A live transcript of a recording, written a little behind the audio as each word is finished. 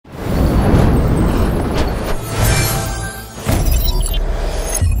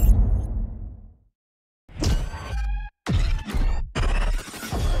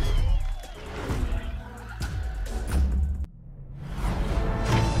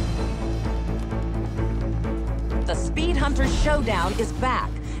Hunters Showdown is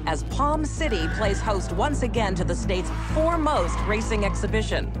back, as Palm City plays host once again to the state's foremost racing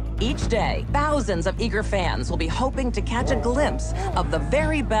exhibition. Each day, thousands of eager fans will be hoping to catch a glimpse of the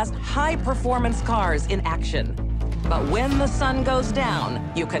very best high-performance cars in action. But when the sun goes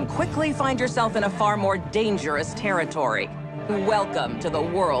down, you can quickly find yourself in a far more dangerous territory. Welcome to the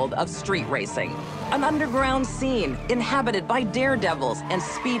world of street racing. An underground scene inhabited by daredevils and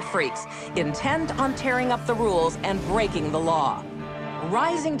speed freaks intent on tearing up the rules and breaking the law.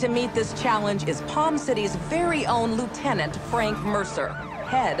 Rising to meet this challenge is Palm City's very own Lieutenant Frank Mercer,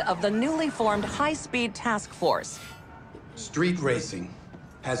 head of the newly formed high-speed task force. Street racing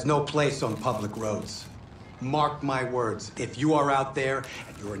has no place on public roads. Mark my words, if you are out there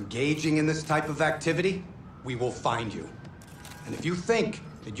and you're engaging in this type of activity, we will find you. And if you think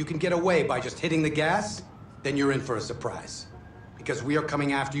that you can get away by just hitting the gas, then you're in for a surprise. Because we are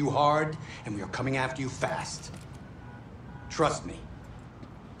coming after you hard, and we are coming after you fast. Trust me,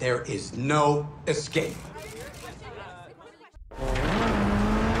 there is no escape.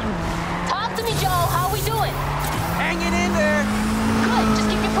 Talk to me, Joe. How are we doing? Hanging in there. Good. Just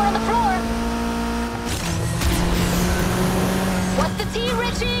keep your foot on the floor. What's the tea,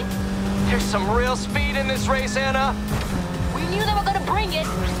 Richie? There's some real speed in this race, Anna. We knew they were gonna bring it.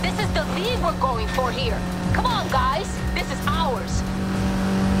 This is the lead we're going for here. Come on, guys. This is ours.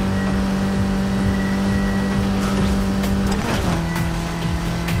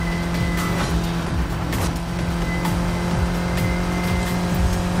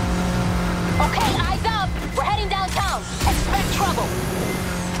 Okay, eyes up. We're heading downtown. Expect trouble.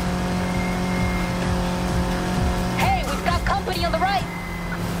 Hey, we've got company on the right.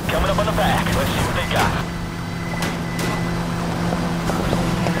 Coming up on the back. Let's see what they got.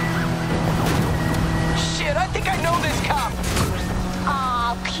 Shit, I think I know this cop.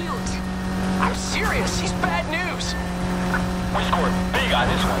 Aw, cute. I'm serious. He's bad news. We scored big on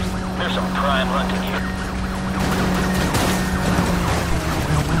this one. There's some prime hunting here.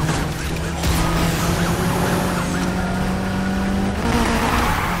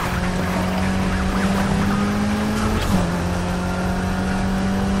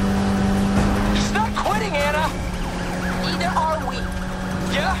 Stop quitting, Anna. Neither are we.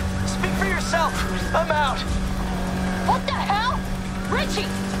 Yeah? Speak for yourself. I'm out. What the hell? Richie!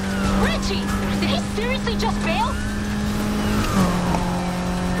 Richie! Did he seriously just bail?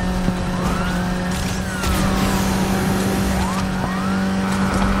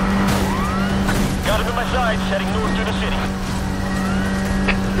 Got him in my sights, heading north through the city.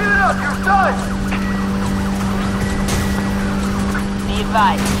 Get it up! You're done! Be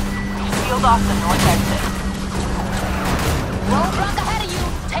advised, we sealed off the north exit. Roadblock ahead of you.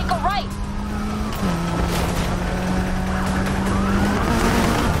 Take a right.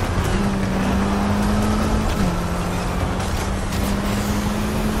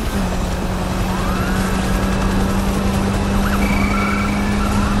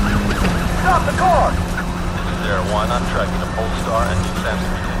 Stop the car! This is Air 1. I'm tracking the Polestar and New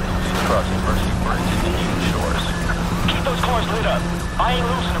Samson Contingencies crossing Mercy Bridge into Eden Shores. Keep those cars lit up. I ain't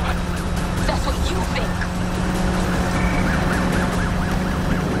losing them. That's what you think.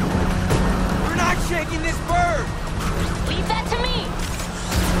 We're not shaking this bird! Leave that to me.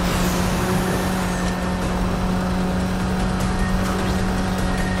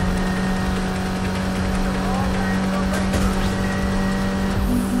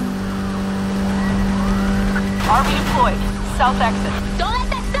 RV deployed. South exit. Don't let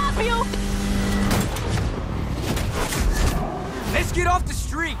that stop you. Let's get off the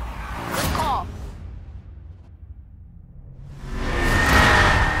street! Good call.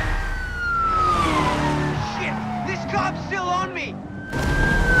 Shit! This cop's still on me!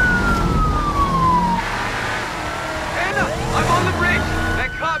 Anna! I'm on the bridge!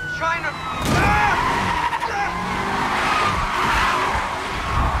 That cop trying to... Ah!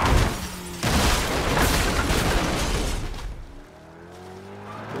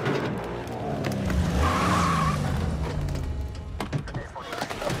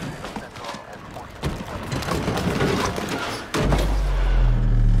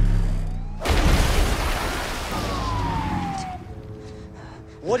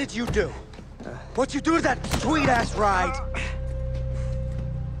 What did you do? What'd you do to that sweet-ass ride?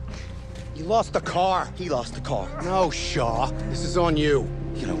 You lost the car. He lost the car. No, Shaw. This is on you.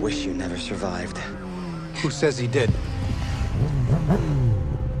 You're gonna wish you never survived. Who says he did?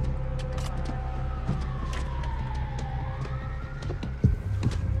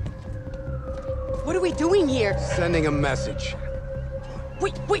 What are we doing here? Sending a message.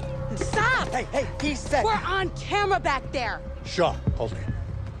 Wait, stop! Hey, he said... We're on camera back there. Shaw, hold it.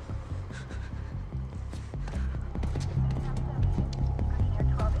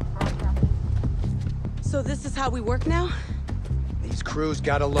 So this is how we work now? These crews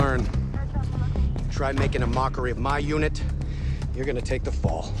gotta learn. Try making a mockery of my unit, you're gonna take the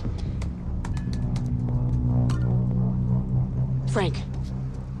fall. Frank,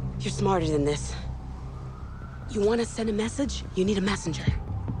 you're smarter than this. You want to send a message? You need a messenger.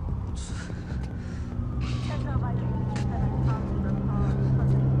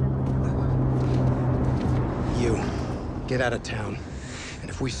 You, get out of town. And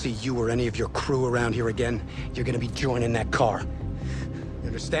if we see you or any of your crew around here again, you're gonna be joining that car. You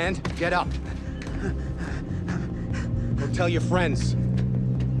understand? Get up. Go tell your friends.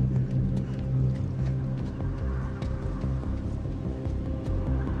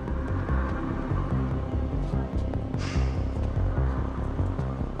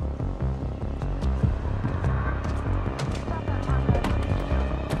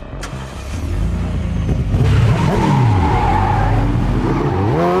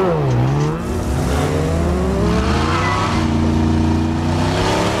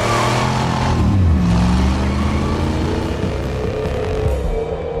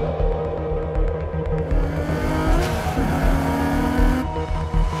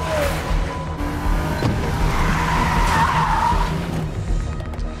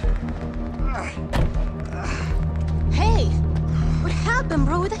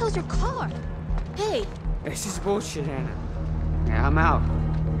 This is bullshit, Anna. Yeah, I'm out.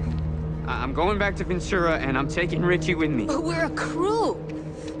 I'm going back to Ventura, and I'm taking Richie with me. But we're a crew.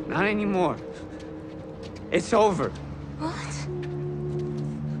 Not anymore. It's over. What?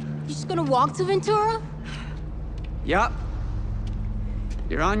 You just gonna walk to Ventura? Yup.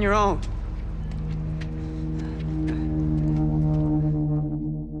 You're on your own.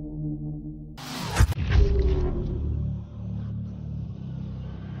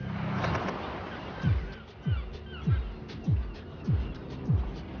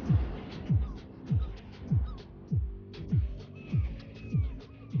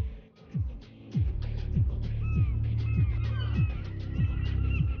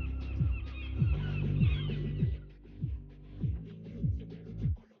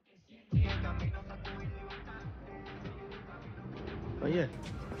 Oh, yeah.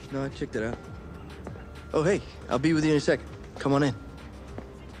 No, I checked it out. Oh, hey, I'll be with you in a sec. Come on in.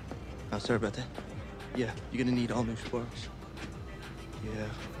 Oh, sorry about that. Yeah, you're gonna need all new sparks. Yeah,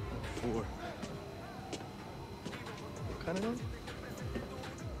 4. What kind of one?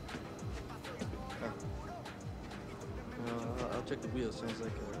 Oh. I'll check the wheel. Sounds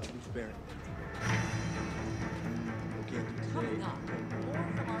like a loose bearing. Okay, Coming up, more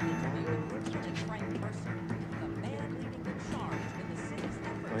from our interview with Lieutenant Frank Mercer, the man leading the charge in the city's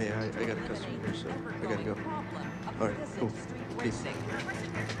effort. Oh, yeah, I got a customer here, so I gotta go. All right, cool. Peace.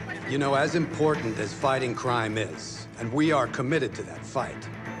 You know, as important as fighting crime is, and we are committed to that fight,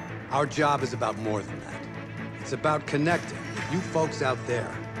 our job is about more than that. It's about connecting with you folks out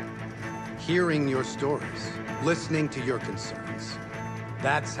there, hearing your stories, listening to your concerns.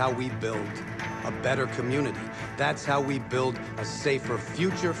 That's how we build a better community. That's how we build a safer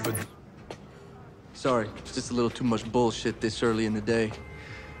future for... Sorry, it's just a little too much bullshit this early in the day.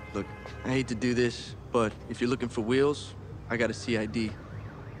 Look, I hate to do this, but if you're looking for wheels, I got a CID.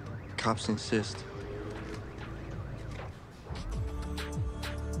 Cops insist.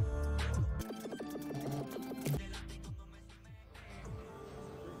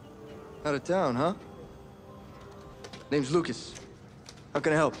 Out of town, huh? Name's Lucas. How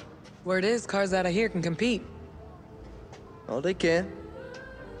can I help? Word is, cars out of here can compete. Oh, they can.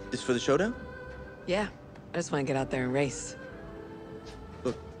 This for the showdown? Yeah, I just want to get out there and race.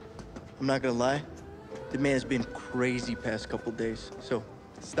 Look, I'm not gonna lie. The man's been crazy past couple days, so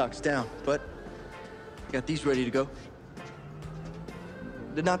stock's down, but I got these ready to go.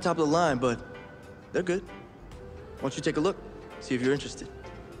 They're not top of the line, but they're good. Why don't you take a look, see if you're interested.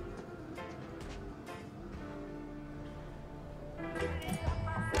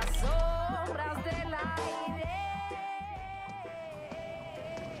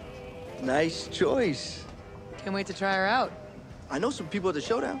 Nice choice. Can't wait to try her out. I know some people at the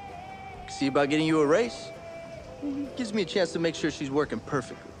showdown. See about getting you a race. Gives me a chance to make sure she's working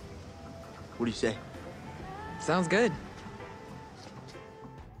perfectly. What do you say? Sounds good.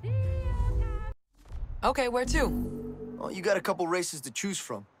 Okay, where to? Well, you got a couple races to choose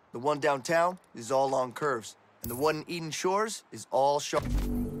from. The one downtown is all long curves, and the one in Eden Shores is all sharp.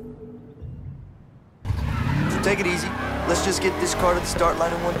 So take it easy. Let's just get this car to the start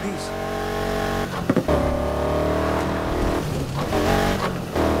line in one piece.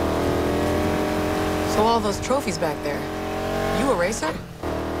 So all those trophies back there. You a racer?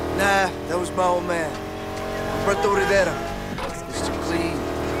 Nah, that was my old man. Roberto Rivera. Mr. Clean.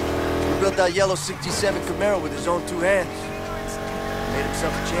 built that yellow 67 Camaro with his own 2 hands. Made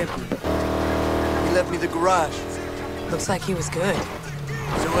himself a champion. He left me the garage. Looks like he was good.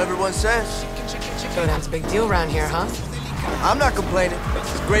 So everyone says. Showdown's a big deal around here, huh? I'm not complaining.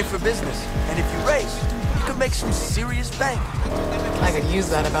 It's great for business. And if you race, you could make some serious bank. I could use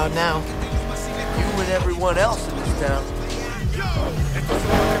that about now. You and everyone else in this town.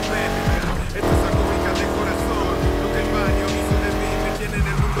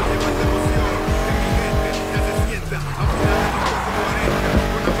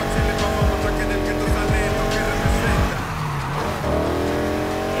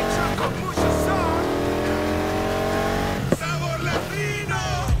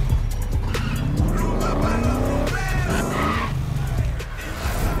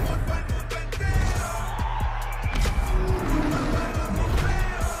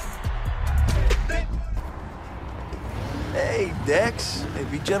 Hey, Dex. Hey,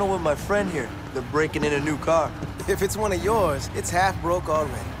 be gentle with my friend here. They're breaking in a new car. If it's one of yours, it's half broke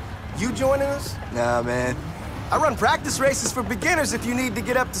already. You joining us? Nah, man. I run practice races for beginners if you need to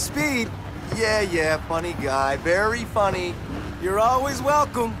get up to speed. Yeah, funny guy. Very funny. You're always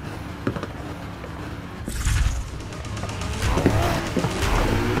welcome.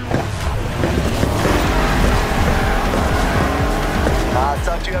 I'll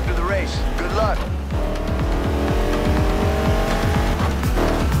talk to you after the race. Good luck.